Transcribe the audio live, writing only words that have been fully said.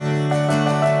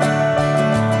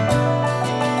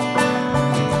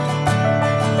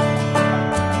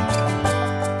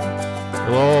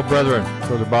brethren,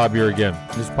 Brother Bob here again.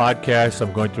 In this podcast,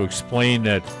 I'm going to explain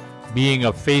that being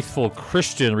a faithful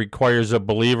Christian requires a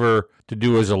believer to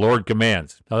do as the Lord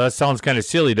commands. Now, that sounds kind of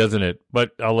silly, doesn't it?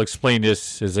 But I'll explain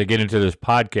this as I get into this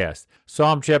podcast.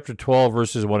 Psalm chapter 12,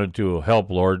 verses 1 and 2.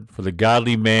 Help, Lord, for the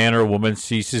godly man or woman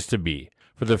ceases to be.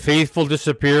 For the faithful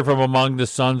disappear from among the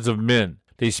sons of men.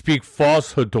 They speak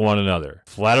falsehood to one another.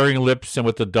 Flattering lips and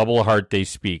with a double heart they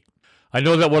speak. I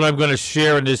know that what I'm going to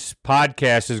share in this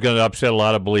podcast is going to upset a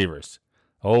lot of believers.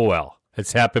 Oh well,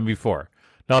 it's happened before.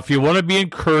 Now, if you want to be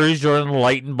encouraged or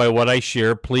enlightened by what I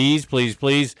share, please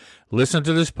listen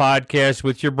to this podcast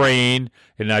with your brain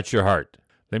and not your heart.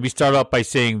 Let me start off by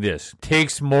saying this. It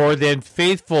takes more than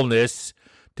faithfulness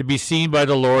to be seen by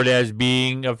the Lord as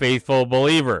being a faithful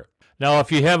believer. Now,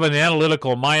 if you have an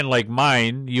analytical mind like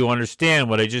mine, you understand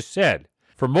what I just said.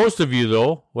 For most of you,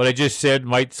 though, what I just said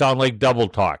might sound like double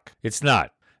talk. It's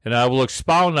not. And I will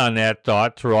expound on that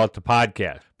thought throughout the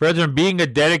podcast. Brethren, being a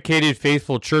dedicated,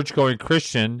 faithful, church-going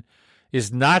Christian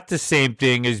is not the same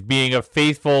thing as being a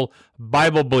faithful,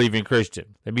 Bible-believing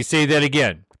Christian. Let me say that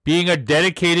again. Being a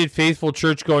dedicated, faithful,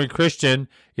 church-going Christian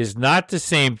is not the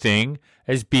same thing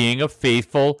as being a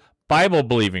faithful,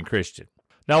 Bible-believing Christian.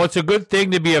 Now, it's a good thing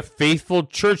to be a faithful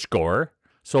churchgoer,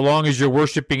 so long as you're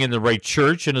worshiping in the right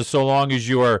church, and so long as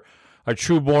you are a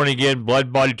true born-again,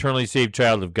 blood-bought, eternally saved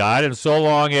child of God, and so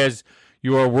long as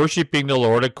you are worshiping the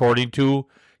Lord according to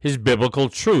his biblical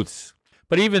truths.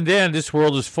 But even then, this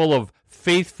world is full of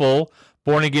faithful,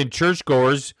 born-again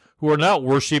churchgoers who are not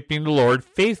worshiping the Lord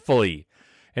faithfully.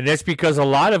 And that's because a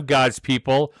lot of God's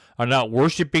people are not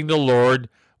worshiping the Lord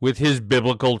with his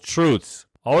biblical truths.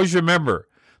 Always remember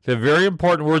the very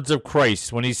important words of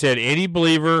Christ when he said, any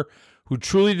believer who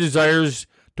truly desires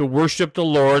to worship the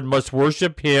Lord must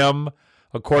worship him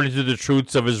according to the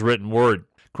truths of his written word.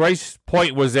 Christ's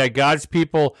point was that God's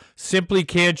people simply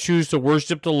can't choose to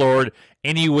worship the Lord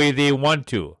any way they want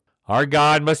to. Our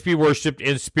God must be worshiped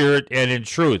in spirit and in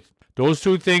truth. Those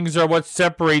two things are what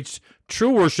separates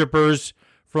true worshipers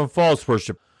from false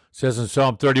worship. It says in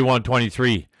Psalm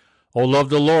 31:23, O love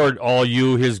the Lord, all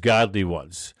you his godly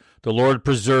ones. The Lord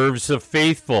preserves the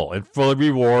faithful and fully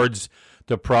rewards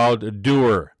the proud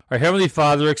doer. Our Heavenly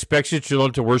Father expects his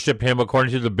children to worship him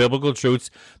according to the biblical truths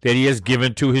that he has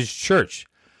given to his church.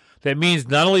 That means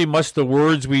not only must the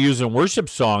words we use in worship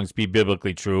songs be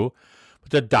biblically true, but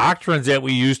the doctrines that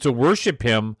we use to worship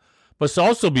him must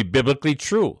also be biblically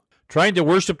true. Trying to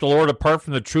worship the Lord apart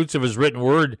from the truths of his written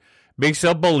word makes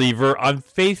a believer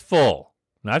unfaithful,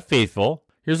 not faithful.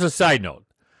 Here's a side note.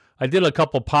 I did a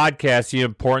couple podcasts, the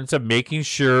importance of making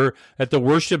sure that the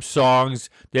worship songs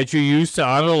that you use to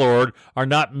honor the Lord are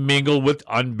not mingled with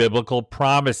unbiblical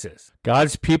promises.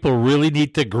 God's people really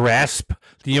need to grasp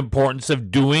the importance of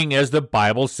doing as the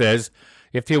Bible says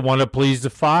if they want to please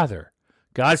the Father.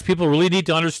 God's people really need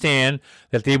to understand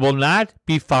that they will not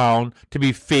be found to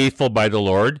be faithful by the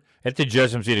Lord at the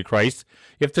judgment seat of Christ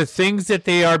if the things that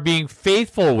they are being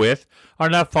faithful with are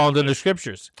not found in the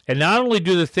Scriptures. And not only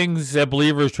do the things that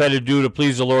believers try to do to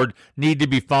please the Lord need to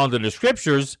be found in the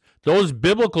Scriptures, those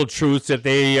biblical truths that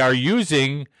they are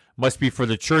using must be for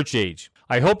the church age.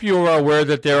 I hope you are aware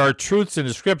that there are truths in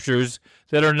the Scriptures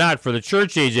that are not for the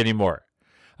church age anymore.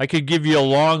 I could give you a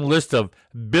long list of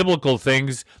biblical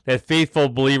things that faithful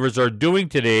believers are doing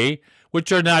today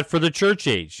which are not for the church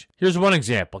age. Here's one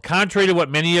example. Contrary to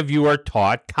what many of you are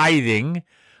taught, tithing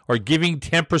or giving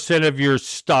 10% of your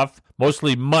stuff,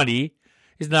 mostly money,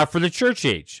 is not for the church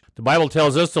age. The Bible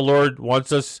tells us the Lord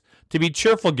wants us to be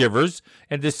cheerful givers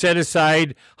and to set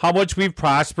aside how much we've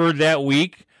prospered that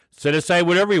week, set aside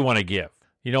whatever we want to give.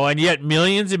 And yet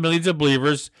millions and millions of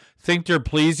believers think they're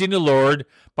pleasing the Lord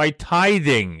by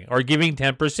tithing or giving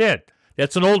 10%.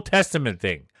 That's an Old Testament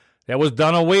thing. That was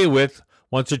done away with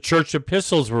once the church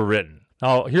epistles were written.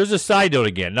 Now, here's a side note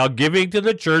again. Now, giving to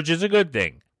the church is a good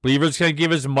thing. Believers can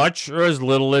give as much or as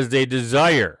little as they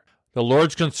desire. The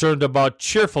Lord's concerned about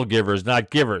cheerful givers, not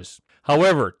givers.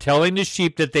 However, telling the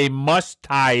sheep that they must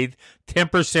tithe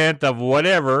 10% of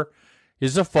whatever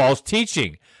is a false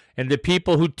teaching, and the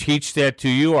people who teach that to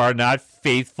you are not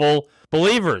faithful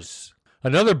believers.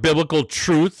 Another biblical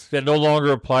truth that no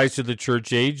longer applies to the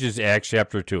church age is Acts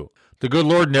chapter 2. The good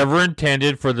Lord never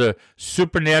intended for the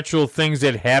supernatural things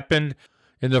that happened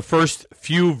in the first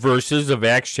few verses of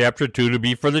Acts chapter 2 to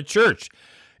be for the church.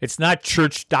 It's not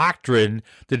church doctrine.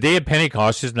 The day of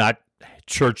Pentecost is not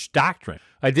church doctrine.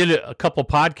 I did a couple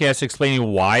podcasts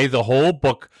explaining why the whole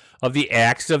book of the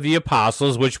Acts of the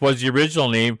Apostles, which was the original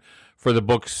name for the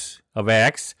books of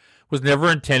Acts, was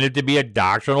never intended to be a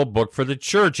doctrinal book for the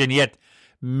church. And yet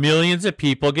millions of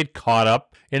people get caught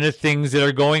up in the things that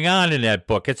are going on in that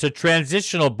book. It's a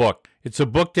transitional book. It's a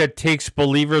book that takes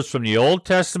believers from the Old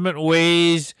Testament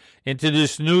ways into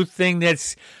this new thing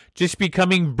that's just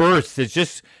becoming birthed.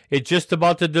 It's just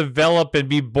about to develop and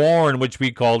be born, which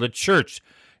we call the church.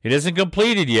 It isn't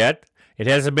completed yet. It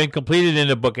hasn't been completed in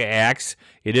the book of Acts.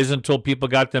 It isn't until people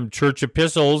got them church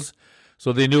epistles,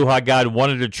 so they knew how God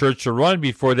wanted the church to run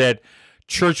before that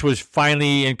church was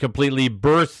finally and completely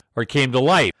birthed or came to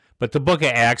life. But the book of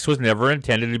Acts was never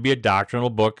intended to be a doctrinal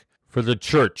book for the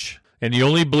church. And the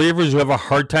only believers who have a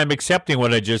hard time accepting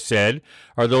what I just said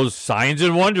are those signs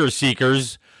and wonder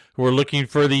seekers who are looking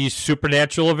for these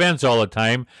supernatural events all the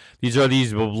time. These are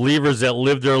these believers that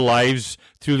live their lives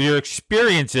through their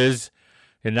experiences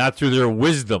and not through their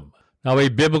wisdom. Now, a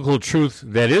biblical truth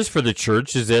that is for the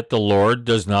church is that the Lord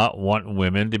does not want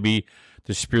women to be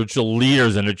the spiritual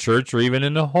leaders in the church or even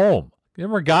in the home.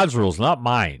 Them are God's rules, not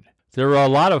mine. There are a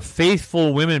lot of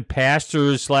faithful women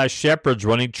pastors / shepherds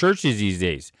running churches these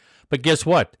days. But guess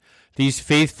what? These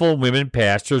faithful women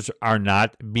pastors are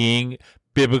not being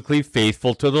biblically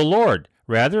faithful to the Lord.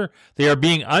 Rather, they are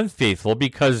being unfaithful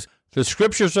because the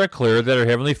scriptures are clear that our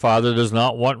Heavenly Father does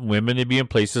not want women to be in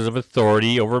places of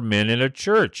authority over men in a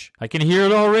church. I can hear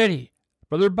it already.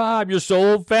 Brother Bob, you're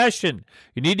so old-fashioned.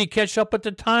 You need to catch up with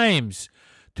the times.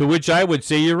 To which I would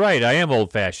say you're right. I am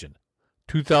old-fashioned.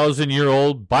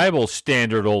 2,000-year-old Bible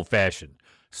standard old-fashioned.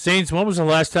 Saints, when was the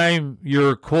last time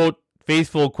your, quote,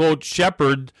 faithful, quote,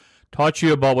 shepherd taught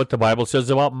you about what the Bible says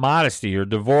about modesty or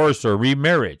divorce or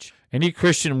remarriage? Any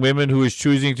Christian women who is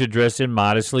choosing to dress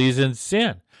immodestly is in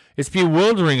sin. It's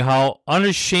bewildering how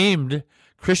unashamed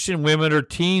Christian women or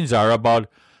teens are about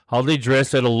how they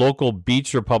dress at a local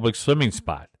beach or public swimming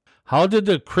spot. How did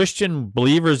the Christian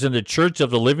believers in the Church of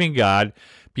the Living God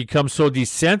become so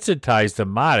desensitized to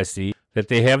modesty that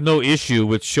they have no issue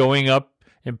with showing up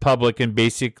in public in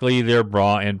basically their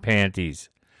bra and panties?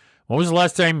 When was the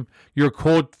last time your,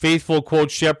 quote, faithful,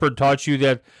 quote, shepherd taught you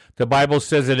that the Bible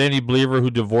says that any believer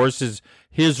who divorces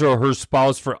his or her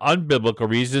spouse for unbiblical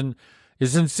reason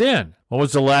is in sin? When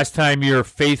was the last time your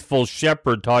faithful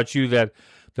shepherd taught you that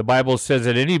the Bible says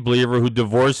that any believer who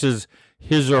divorces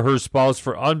his or her spouse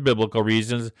for unbiblical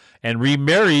reasons and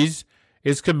remarries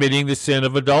is committing the sin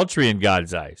of adultery in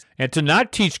God's eyes? And to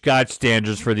not teach God's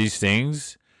standards for these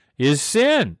things is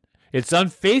sin. It's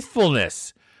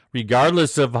unfaithfulness,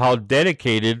 regardless of how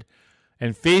dedicated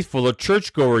and faithful a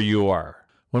churchgoer you are.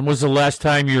 When was the last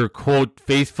time your, quote,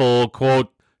 faithful,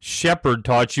 quote, shepherd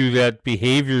taught you that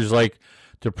behaviors like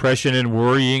depression and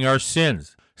worrying are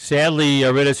sins? Sadly, I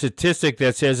read a statistic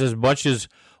that says as much as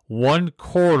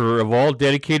 1/4 of all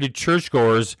dedicated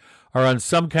churchgoers are on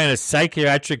some kind of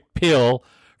psychiatric pill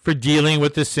for dealing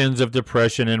with the sins of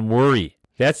depression and worry.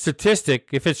 That statistic,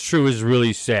 if it's true, is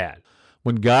really sad.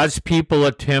 When God's people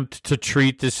attempt to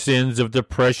treat the sins of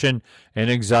depression and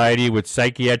anxiety with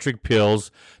psychiatric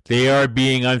pills, they are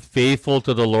being unfaithful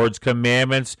to the Lord's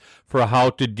commandments for how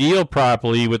to deal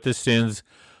properly with the sins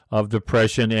of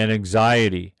depression and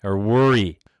anxiety or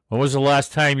worry. When was the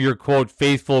last time your, quote,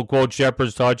 faithful, quote,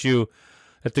 shepherds taught you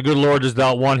that the good Lord does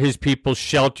not want his people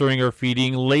sheltering or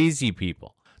feeding lazy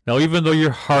people? Now, even though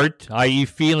your heart, i.e.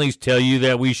 feelings, tell you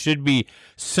that we should be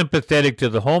sympathetic to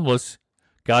the homeless,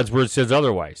 God's word says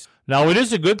otherwise. Now, it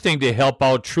is a good thing to help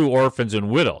out true orphans and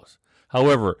widows.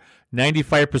 However,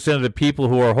 95% of the people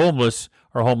who are homeless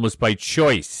by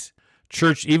choice.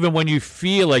 Church, even when you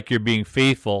feel like you're being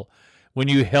faithful, when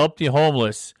you help the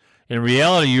homeless, in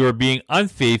reality you are being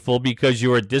unfaithful because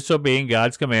you are disobeying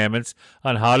God's commandments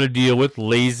on how to deal with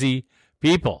lazy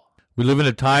people. We live in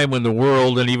a time when the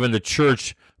world and even the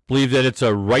church believe that it's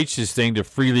a righteous thing to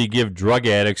freely give drug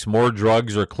addicts more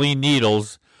drugs or clean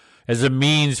needles as a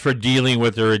means for dealing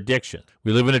with their addiction.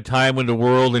 We live in a time when the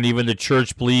world and even the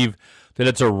church believe that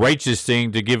it's a righteous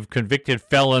thing to give convicted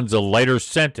felons a lighter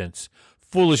sentence,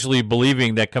 foolishly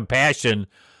believing that compassion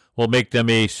will make them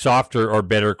a softer or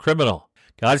better criminal.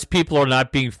 God's people are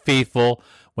not being faithful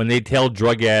when they tell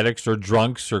drug addicts or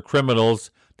drunks or criminals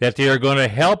that they are going to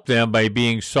help them by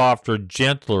being soft or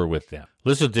gentler with them.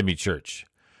 Listen to me, church.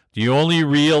 The only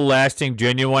real, lasting,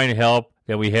 genuine help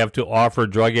that we have to offer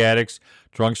drug addicts,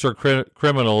 drunks, or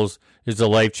criminals is the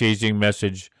life-changing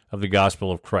message of the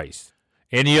gospel of Christ.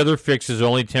 Any other fix is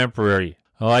only temporary.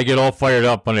 Oh, I get all fired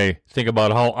up when I think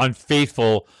about how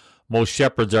unfaithful most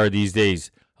shepherds are these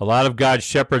days. A lot of God's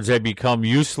shepherds have become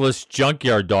useless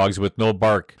junkyard dogs with no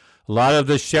bark. A lot of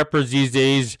the shepherds these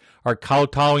days are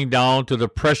kowtowing down to the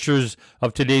pressures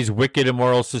of today's wicked,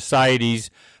 immoral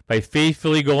societies by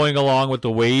faithfully going along with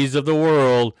the ways of the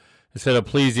world instead of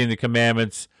pleasing the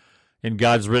commandments in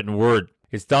God's written word.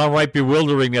 It's downright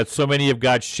bewildering that so many of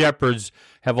God's shepherds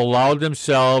have allowed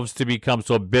themselves to become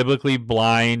so biblically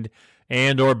blind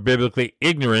and or biblically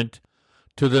ignorant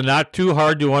to the not too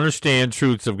hard to understand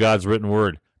truths of God's written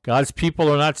word. God's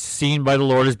people are not seen by the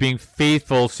Lord as being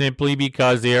faithful simply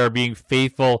because they are being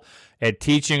faithful at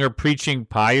teaching or preaching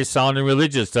pious sounding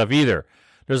religious stuff either.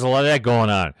 There's a lot of that going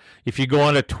on. If you go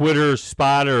on a Twitter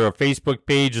spot or a Facebook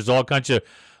page, there's all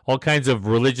kinds of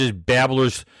religious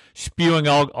babblers spewing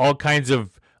all kinds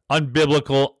of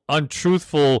unbiblical,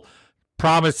 untruthful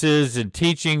promises and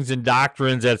teachings and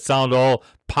doctrines that sound all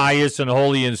pious and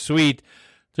holy and sweet.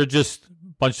 They're just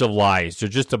bunch of lies. They're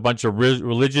just a bunch of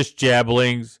religious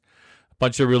jabblings, a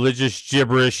bunch of religious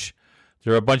gibberish.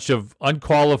 They're a bunch of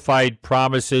unqualified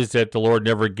promises that the Lord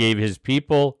never gave his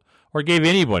people or gave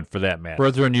anyone for that matter.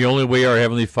 Brethren, the only way our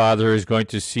Heavenly Father is going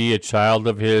to see a child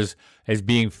of his as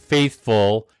being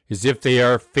faithful is if they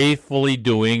are faithfully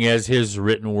doing as his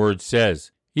written word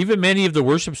says. Even many of the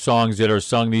worship songs that are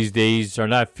sung these days are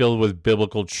not filled with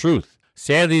biblical truth.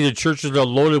 Sadly, the churches are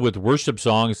loaded with worship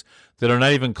songs that are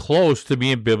not even close to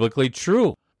being biblically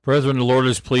true. Brethren, the Lord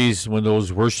is pleased when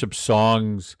those worship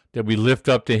songs that we lift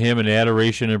up to him in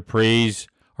adoration and praise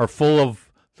are full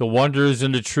of the wonders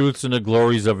and the truths and the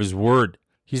glories of his word.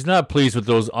 He's not pleased with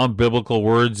those unbiblical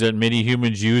words that many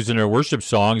humans use in their worship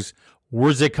songs,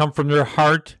 words that come from their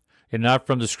heart and not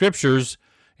from the scriptures,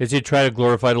 as they try to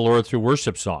glorify the Lord through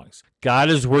worship songs. God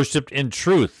is worshiped in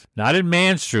truth, not in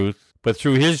man's truth, but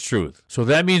through his truth. So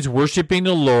that means worshiping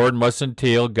the Lord must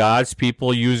entail God's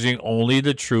people using only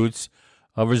the truths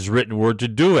of his written word to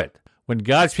do it. When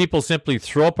God's people simply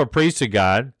throw up a praise to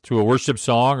God through a worship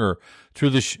song or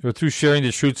through sharing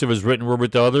the truths of his written word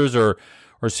with others or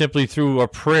simply through a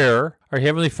prayer, our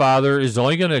Heavenly Father is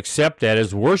only going to accept that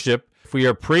as worship if we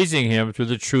are praising him through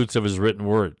the truths of his written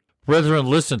word. Brethren,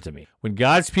 listen to me. When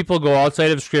God's people go outside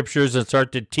of scriptures and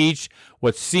start to teach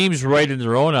what seems right in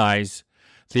their own eyes,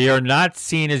 they are not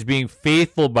seen as being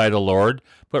faithful by the Lord,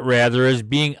 but rather as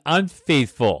being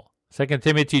unfaithful. 2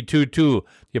 Timothy 2:2,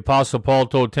 the Apostle Paul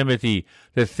told Timothy,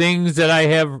 "The things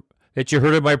that you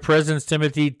heard in my presence,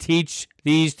 Timothy, teach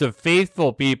these to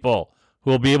faithful people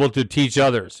who will be able to teach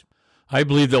others." I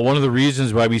believe that one of the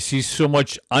reasons why we see so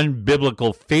much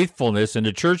unbiblical faithfulness in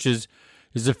the churches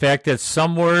is the fact that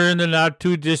somewhere in the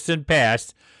not-too-distant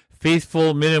past,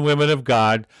 faithful men and women of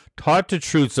God taught the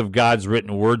truths of God's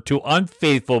written word to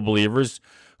unfaithful believers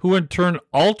who in turn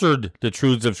altered the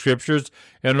truths of scriptures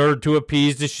in order to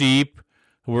appease the sheep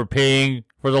who were paying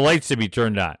for the lights to be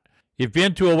turned on. If you've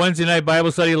been to a Wednesday night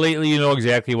Bible study lately, you know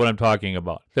exactly what I'm talking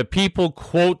about. The people,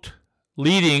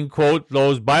 leading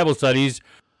those Bible studies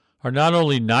are not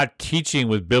only not teaching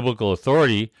with biblical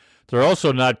authority, they're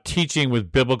also not teaching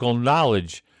with biblical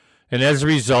knowledge. And as a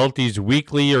result, these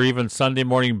weekly or even Sunday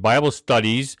morning Bible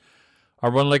studies are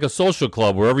run like a social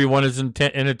club where everyone is in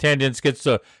attendance gets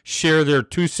to share their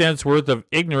 2 cents worth of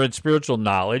ignorant spiritual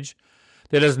knowledge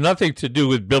that has nothing to do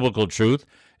with biblical truth.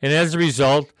 And as a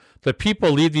result, the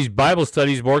people leave these Bible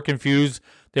studies more confused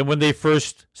than when they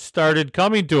first started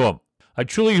coming to them. I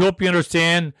truly hope you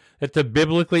understand that the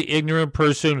biblically ignorant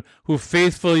person who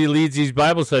faithfully leads these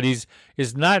Bible studies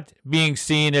is not being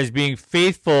seen as being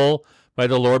faithful by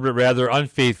the Lord, but rather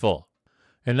unfaithful.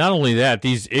 And not only that,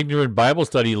 these ignorant Bible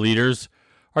study leaders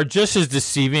are just as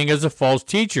deceiving as a false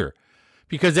teacher,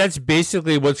 because that's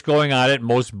basically what's going on at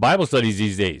most Bible studies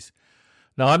these days.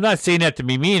 Now, I'm not saying that to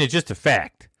be mean, it's just a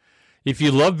fact. If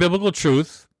you love biblical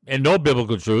truth and know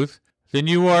biblical truth, then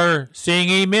you are saying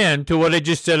amen to what I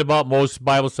just said about most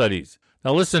Bible studies.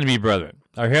 Now listen to me, brethren.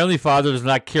 Our Heavenly Father does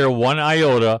not care one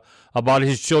iota about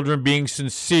his children being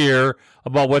sincere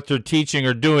about what they're teaching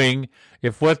or doing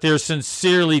if what they're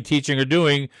sincerely teaching or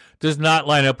doing does not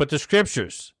line up with the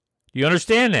scriptures. Do you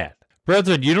understand that?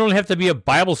 Brethren, you don't have to be a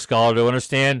Bible scholar to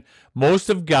understand most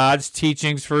of God's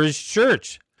teachings for his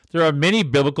church. There are many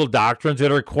biblical doctrines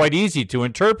that are quite easy to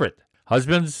interpret.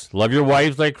 Husbands, love your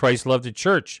wives like Christ loved the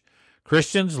church.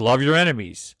 Christians, love your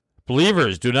enemies.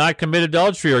 Believers, do not commit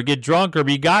adultery or get drunk or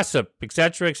be gossip,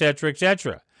 etc., etc.,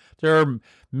 etc. There are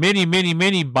many, many,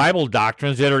 many Bible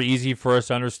doctrines that are easy for us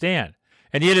to understand.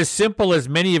 And yet, as simple as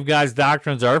many of God's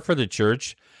doctrines are for the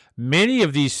church, many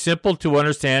of these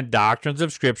simple-to-understand doctrines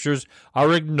of Scriptures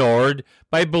are ignored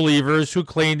by believers who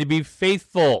claim to be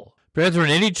faithful. Brethren,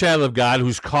 any child of God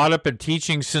who's caught up in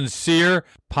teaching sincere,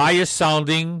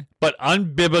 pious-sounding, but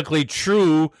unbiblically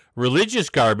true religious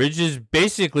garbage is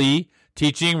basically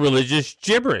teaching religious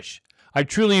gibberish. I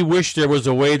truly wish there was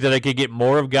a way that I could get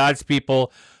more of God's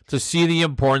people to see the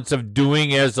importance of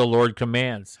doing as the Lord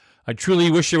commands. I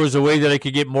truly wish there was a way that I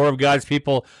could get more of God's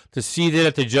people to see that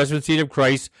at the judgment seat of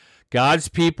Christ, God's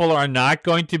people are not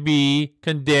going to be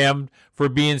condemned for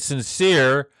being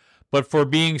sincere, but for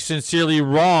being sincerely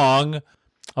wrong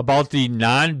about the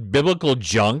non-biblical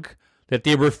junk that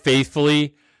they were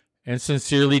faithfully and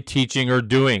sincerely teaching or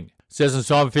doing. It says in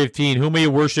Psalm 15, "Who may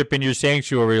worship in your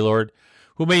sanctuary, Lord?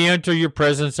 Who may enter your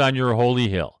presence on your holy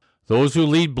hill? Those who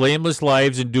lead blameless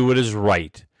lives and do what is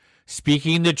right,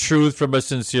 speaking the truth from a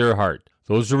sincere heart.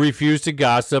 Those who refuse to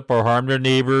gossip or harm their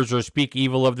neighbors or speak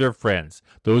evil of their friends.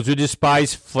 Those who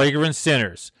despise flagrant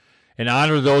sinners and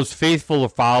honor those faithful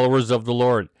followers of the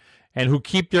Lord, and who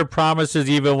keep their promises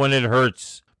even when it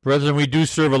hurts." Brethren, we do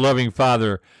serve a loving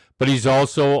Father, but He's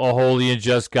also a holy and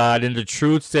just God, and the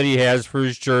truths that He has for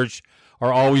His church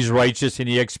are always righteous, and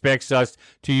He expects us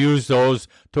to use those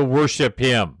to worship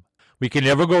Him. We can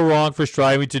never go wrong for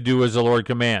striving to do as the Lord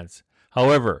commands.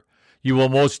 However, you will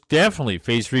most definitely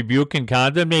face rebuke and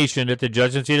condemnation at the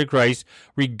judgment seat of Christ,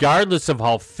 regardless of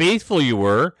how faithful you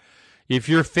were, if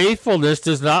your faithfulness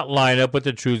does not line up with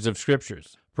the truths of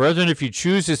Scriptures. Brethren, if you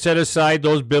choose to set aside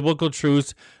those biblical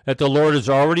truths that the Lord has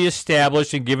already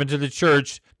established and given to the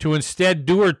church, to instead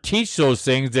do or teach those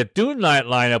things that do not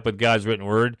line up with God's written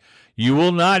word, you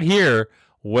will not hear,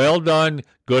 "Well done,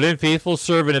 good and faithful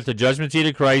servant," at the judgment seat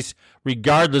of Christ,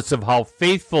 regardless of how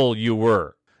faithful you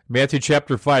were. Matthew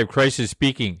chapter 5, Christ is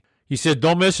speaking. He said,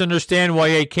 "Don't misunderstand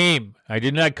why I came. I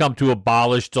did not come to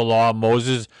abolish the law of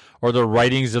Moses or the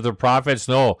writings of the prophets.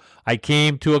 No, I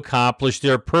came to accomplish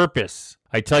their purpose.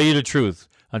 I tell you the truth.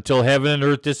 Until heaven and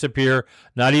earth disappear,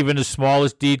 not even the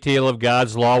smallest detail of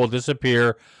God's law will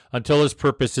disappear until His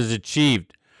purpose is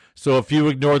achieved. So if you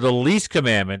ignore the least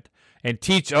commandment and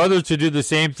teach others to do the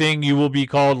same thing, you will be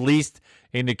called least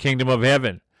in the kingdom of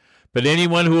heaven. But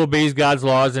anyone who obeys God's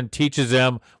laws and teaches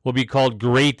them will be called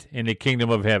great in the kingdom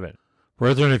of heaven."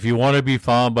 Brethren, if you want to be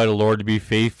found by the Lord to be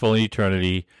faithful in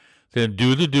eternity, then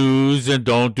do the do's and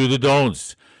don't do the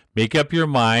don'ts. Make up your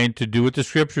mind to do what the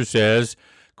Scripture says.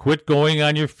 Quit going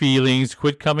on your feelings.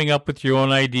 Quit coming up with your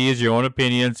own ideas, your own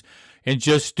opinions, and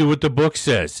just do what the book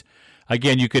says.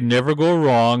 Again, you can never go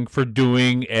wrong for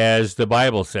doing as the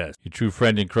Bible says. Your true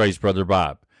friend in Christ, Brother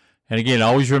Bob. And again,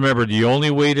 always remember, the only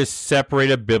way to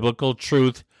separate a biblical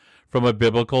truth from a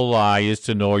biblical lie is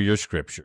to know your Scripture.